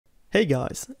Hey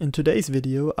guys, in today's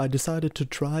video I decided to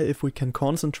try if we can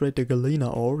concentrate the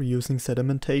galena ore using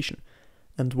sedimentation.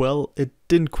 And well, it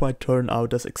didn't quite turn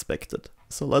out as expected,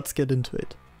 so let's get into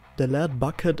it. The lead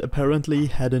bucket apparently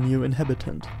had a new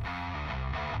inhabitant.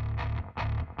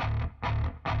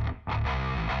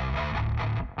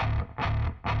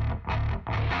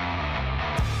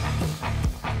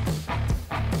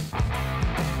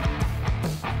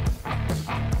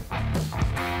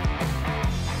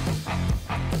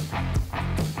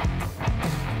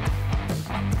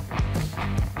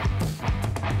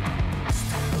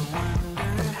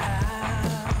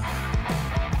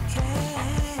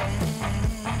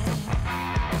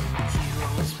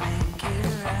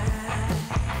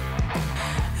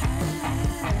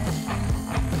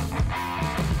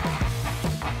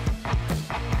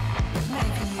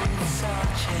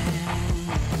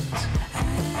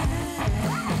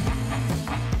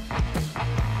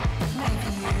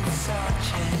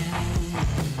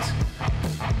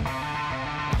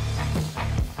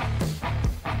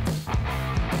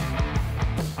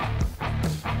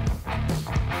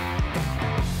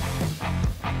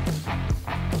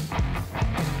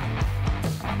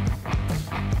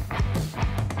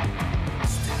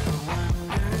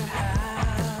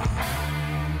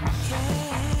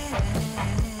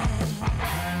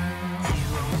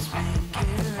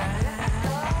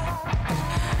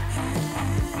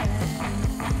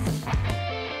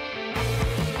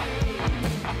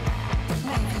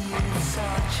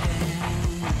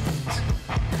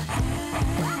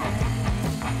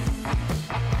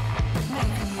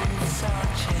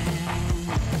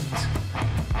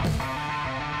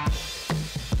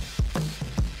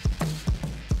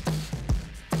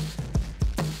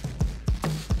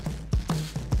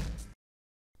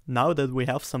 Now that we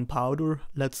have some powder,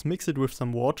 let's mix it with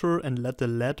some water and let the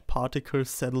lead particles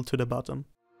settle to the bottom.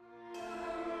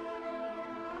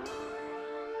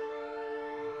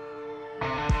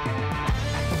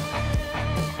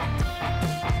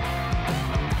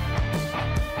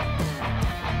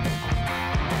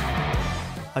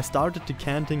 I started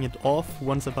decanting it off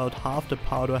once about half the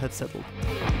powder had settled.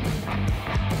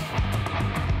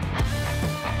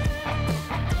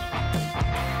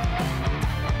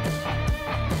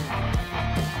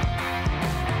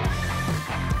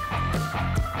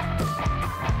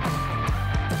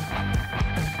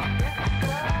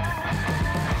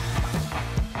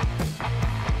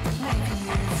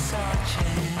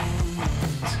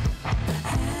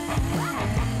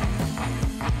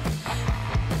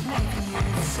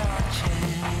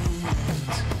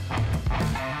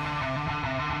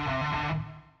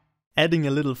 Adding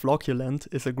a little flocculant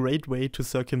is a great way to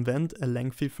circumvent a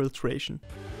lengthy filtration.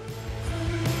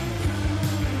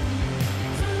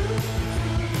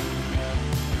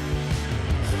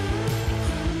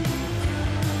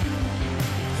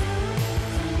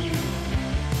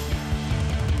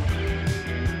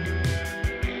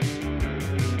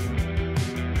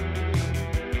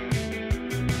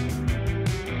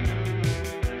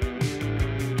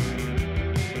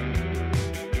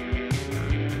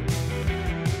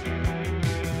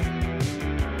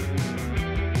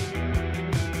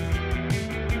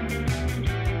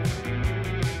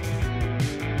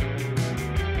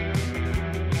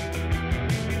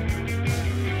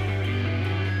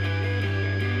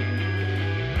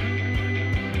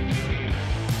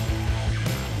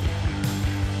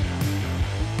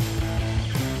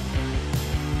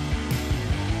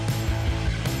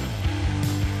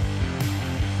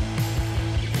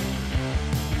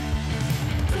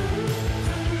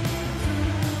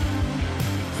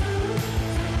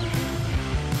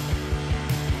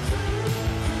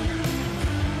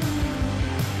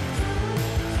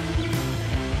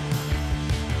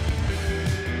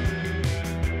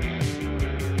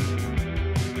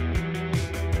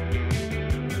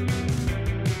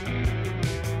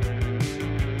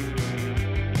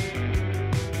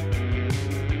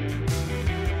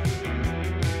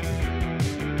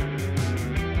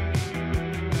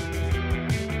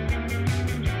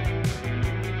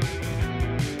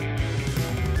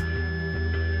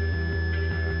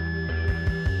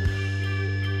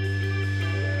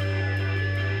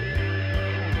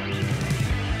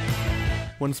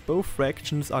 Once both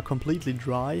fractions are completely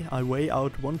dry, I weigh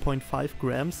out 1.5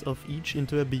 grams of each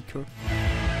into a beaker.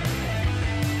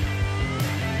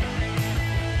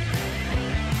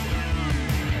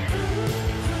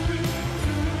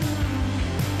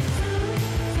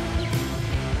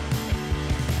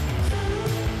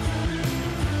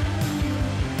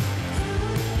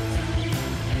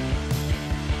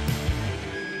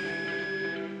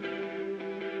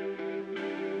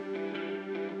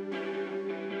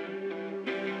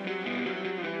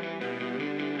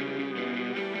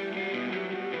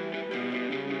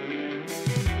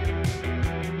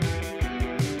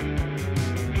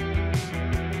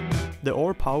 The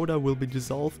ore powder will be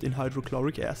dissolved in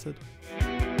hydrochloric acid.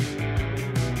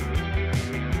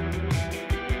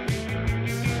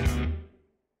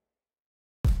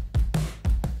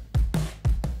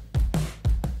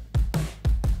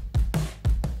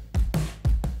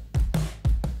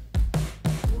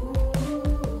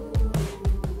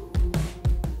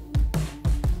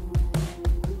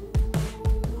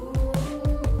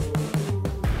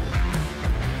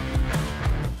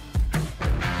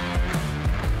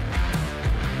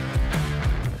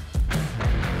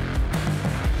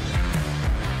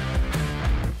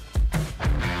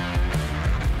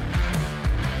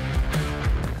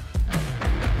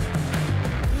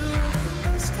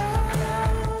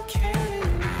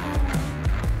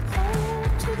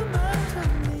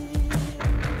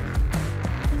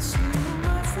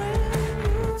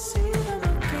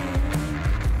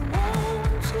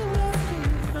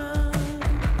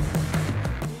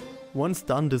 Once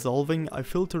done dissolving, I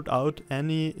filtered out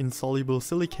any insoluble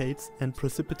silicates and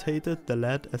precipitated the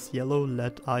lead as yellow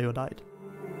lead iodide.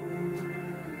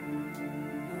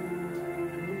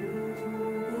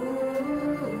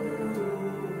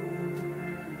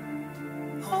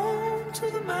 Home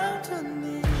to the mountain.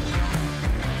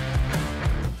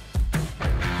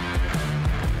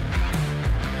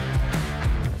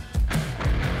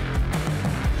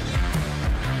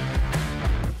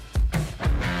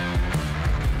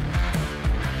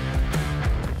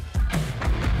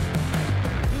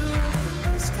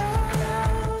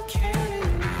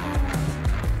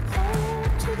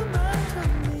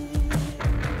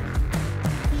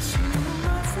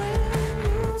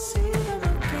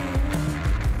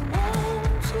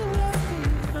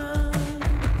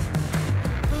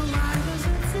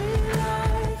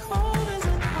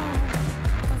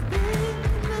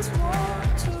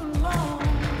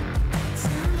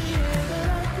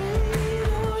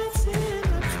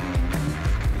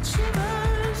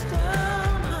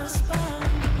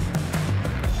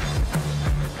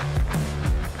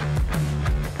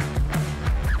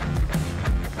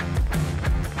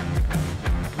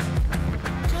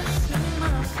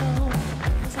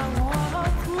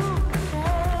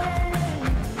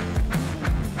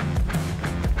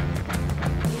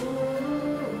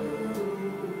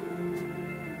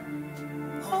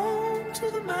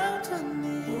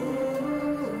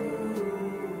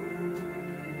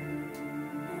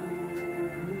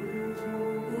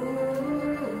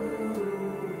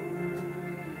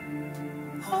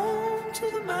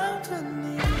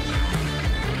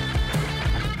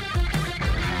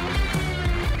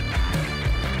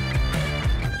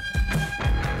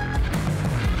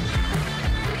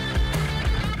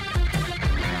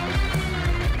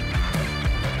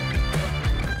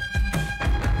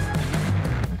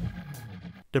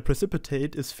 The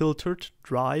precipitate is filtered,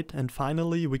 dried, and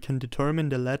finally we can determine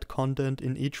the lead content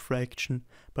in each fraction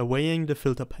by weighing the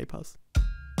filter papers.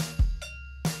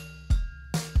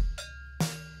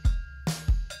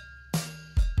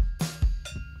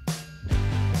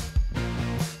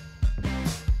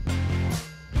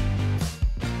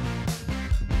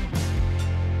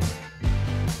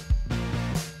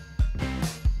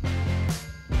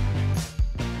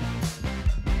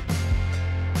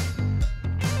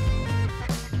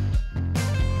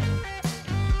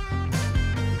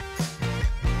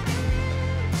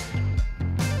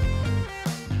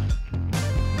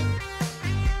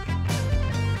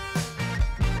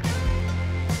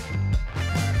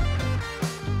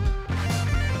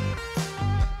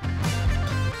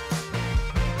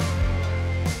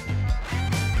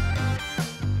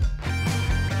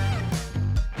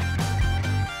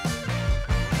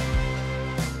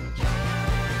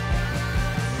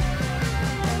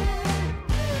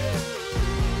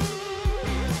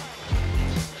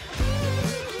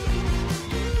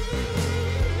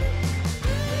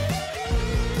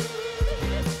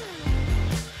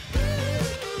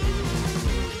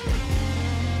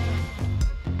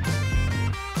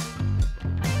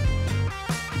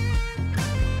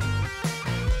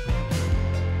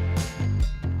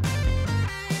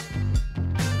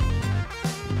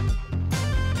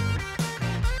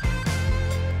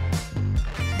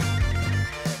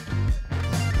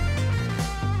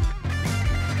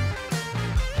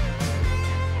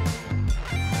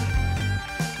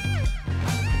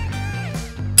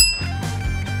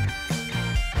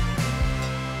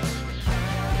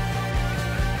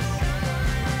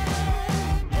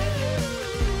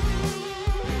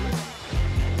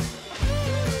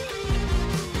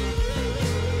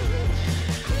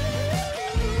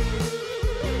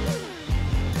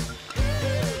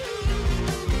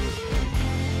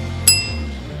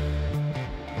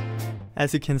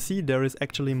 As you can see, there is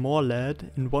actually more lead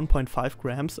in 1.5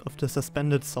 grams of the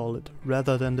suspended solid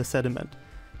rather than the sediment.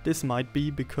 This might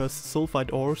be because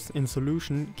sulfide ores in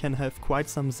solution can have quite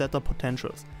some zeta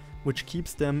potentials, which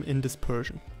keeps them in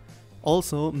dispersion.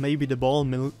 Also, maybe the ball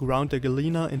mill ground the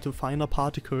galena into finer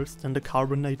particles than the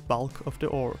carbonate bulk of the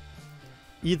ore.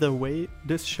 Either way,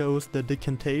 this shows that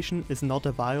decantation is not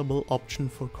a viable option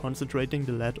for concentrating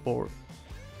the lead ore.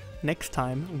 Next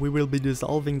time we will be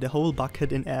dissolving the whole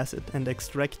bucket in acid and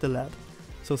extract the lead,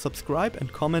 so subscribe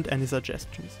and comment any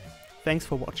suggestions. Thanks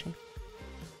for watching.